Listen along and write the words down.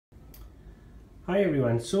Hi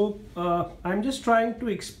everyone. I'm just trying to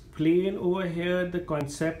explain over here the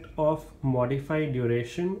concept of modified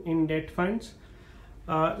duration in debt funds.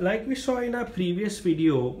 Like we saw in our previous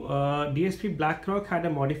video, DSP BlackRock had a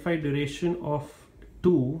modified duration of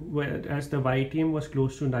 2, whereas the YTM was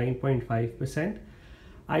close to 9.5%.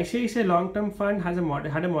 ICICI long-term fund had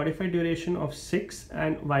a modified duration of 6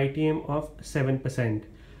 and YTM of 7%.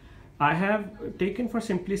 I have taken, for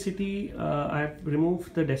simplicity, I have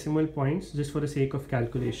removed the decimal points just for the sake of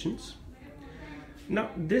calculations. Now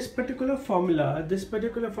this particular formula,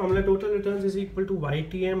 total returns is equal to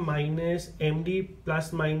YTM minus MD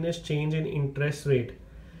plus minus change in interest rate.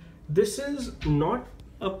 This is not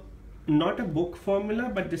a book formula,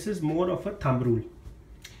 but this is more of a thumb rule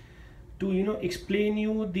to explain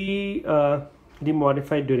you the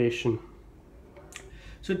modified duration.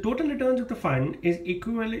 So total returns of the fund is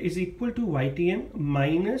equal to YTM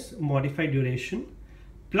minus modified duration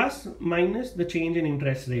plus minus the change in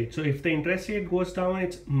interest rate. So if the interest rate goes down,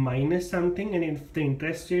 it's minus something, and if the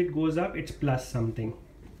interest rate goes up, it's plus something.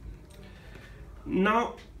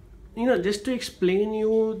 Now, just to explain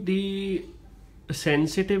you the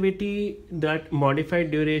sensitivity that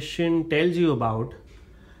modified duration tells you about,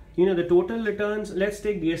 the total returns, let's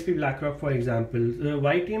take DSP BlackRock for example. The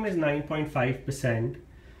YTM is 9.5%.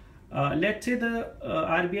 Let's say the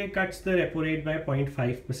RBI cuts the repo rate by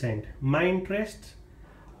 0.5%. My interest,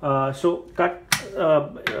 if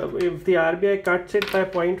the RBI cuts it by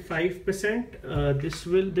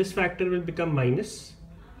 0.5%, this factor will become minus.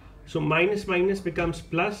 So minus becomes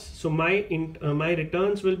plus. So my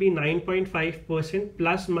returns will be 9.5%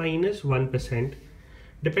 plus minus 1%,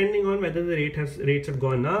 depending on whether the rates have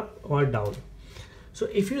gone up or down. So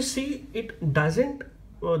if you see,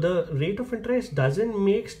 the rate of interest doesn't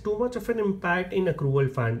make too much of an impact in accrual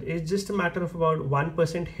fund. It's just a matter of about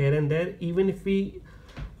 1% here and there, even if we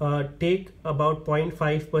take about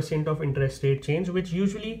 0.5% of interest rate change, which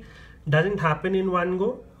usually doesn't happen in one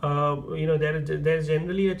go. There's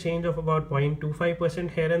generally a change of about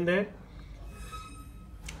 0.25% here and there.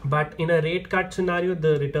 But in a rate cut scenario,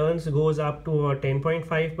 the returns goes up to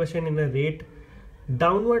 10.5%. In a rate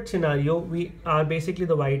downward scenario, we are basically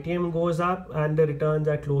the YTM goes up and the returns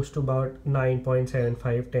are close to about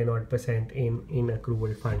 9.75-10% in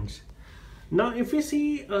accrual funds. Now if we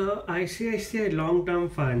see ICICI long-term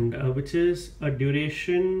fund, which is a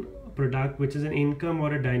duration product, which is an income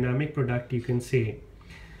or a dynamic product, you can say,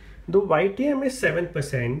 the YTM is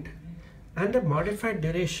 7% and the modified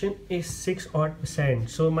duration is 6%.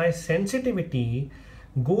 So my sensitivity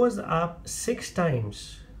goes up 6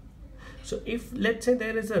 times. So if, let's say,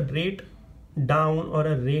 there is a rate down or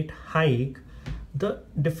a rate hike, the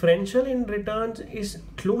differential in returns is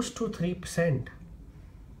close to 3%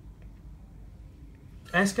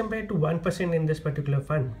 as compared to 1% in this particular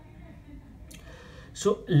fund.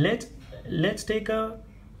 So let's take a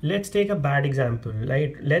bad example.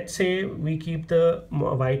 Like, let's say we keep the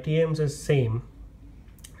YTMs as same,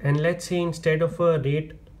 and let's say instead of a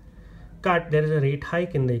rate cut, there is a rate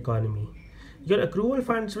hike in the economy. Your accrual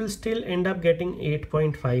funds will still end up getting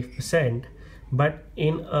 8.5%, but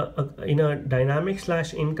in a dynamic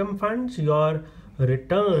 / income funds, your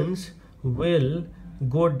returns will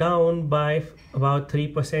go down by about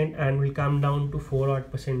 3% and will come down to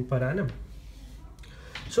 4% per annum.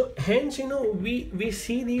 So hence, we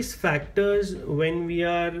see these factors when we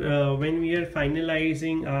are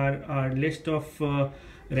finalizing our list of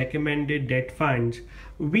recommended debt funds.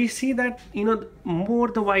 We see that more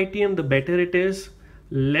the YTM, the better it is,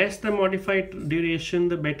 less the modified duration,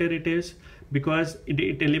 the better it is, because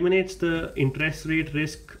it eliminates the interest rate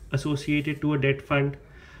risk associated to a debt fund.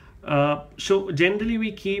 So generally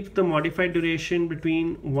we keep the modified duration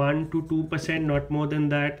between 1 to 2%, not more than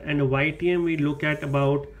that, and a YTM we look at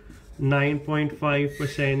about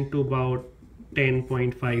 9.5% to about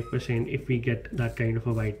 10.5% if we get that kind of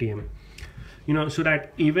a YTM. So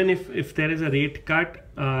that even if there is a rate cut,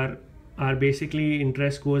 our basically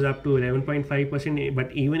interest goes up to 11.5%, but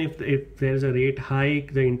even if there is a rate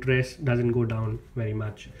hike, the interest doesn't go down very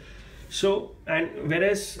much. So, and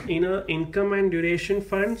whereas income and duration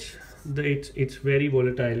funds, it's very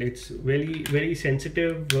volatile. It's very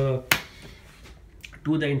sensitive to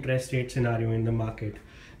the interest rate scenario in the market,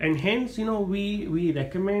 and hence we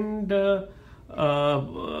recommend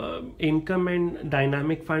income and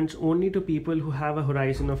dynamic funds only to people who have a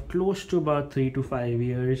horizon of close to about 3 to 5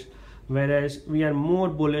 years, whereas we are more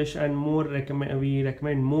bullish and we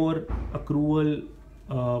recommend more accrual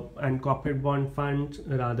and corporate bond funds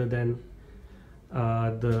rather than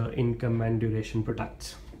the income and duration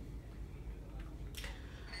products.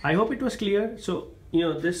 I hope it was clear. So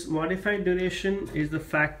this modified duration is the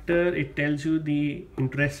factor. It tells you the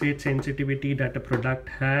interest rate sensitivity that a product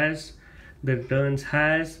has, the returns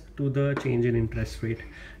has to the change in interest rate.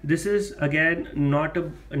 This is again not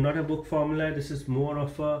a book formula. This is more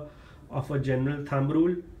of a general thumb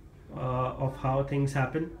rule of how things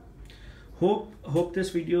happen. Hope this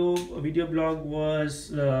video blog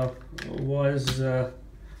was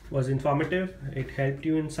informative. It helped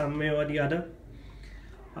you in some way or the other.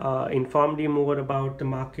 Informed you more about the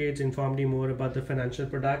markets, informed you more about the financial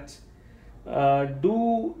products.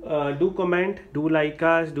 Do comment, do like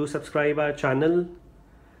us, do subscribe our channel.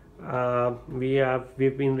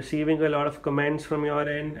 We've been receiving a lot of comments from your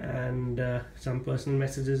end and some personal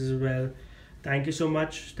messages as well. Thank you so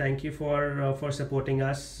much. Thank you for supporting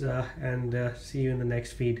us and see you in the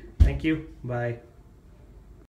next feed. Thank you. Bye.